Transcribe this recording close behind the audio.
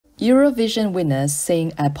Eurovision winners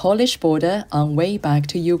sing at Polish border on way back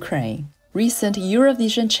to Ukraine. Recent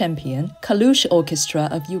Eurovision champion Kalush Orchestra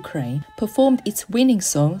of Ukraine performed its winning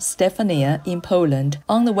song Stefania in Poland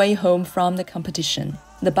on the way home from the competition.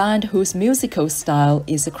 The band, whose musical style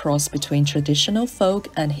is a cross between traditional folk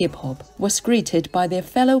and hip-hop, was greeted by their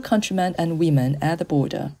fellow countrymen and women at the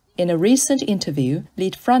border. In a recent interview,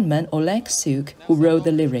 lead frontman Oleg Suk, who wrote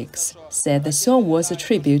the lyrics, said the song was a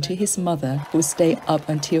tribute to his mother, who stayed up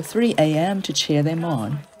until 3 a.m. to cheer them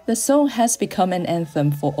on. The song has become an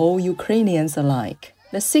anthem for all Ukrainians alike.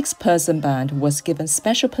 The six-person band was given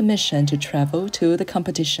special permission to travel to the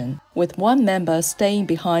competition, with one member staying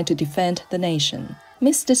behind to defend the nation.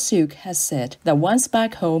 Mr. Suk has said that once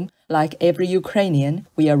back home, like every Ukrainian,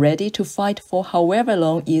 we are ready to fight for however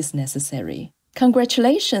long is necessary.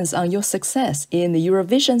 Congratulations on your success in the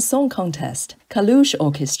Eurovision Song Contest, Kalush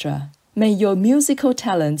Orchestra. May your musical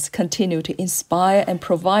talents continue to inspire and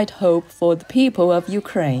provide hope for the people of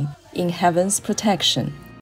Ukraine in heaven's protection.